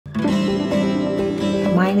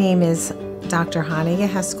My name is Dr.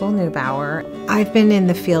 Yecheskel Neubauer. I've been in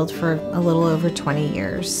the field for a little over 20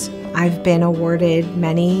 years. I've been awarded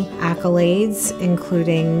many accolades,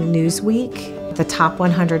 including Newsweek, the top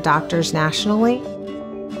 100 doctors nationally.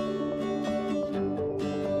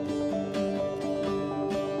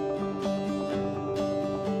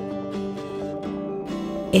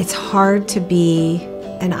 It's hard to be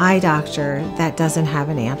an eye doctor that doesn't have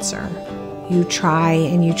an answer. You try,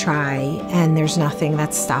 and there's nothing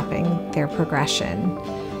that's stopping their progression.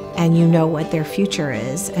 And you know what their future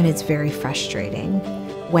is, and it's very frustrating.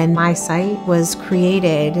 When MiSight was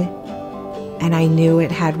created, and I knew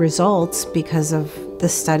it had results because of the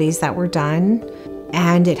studies that were done,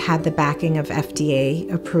 and it had the backing of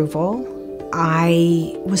FDA approval,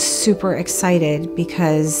 I was super excited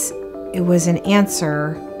because it was an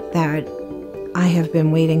answer that I have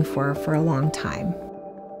been waiting for a long time.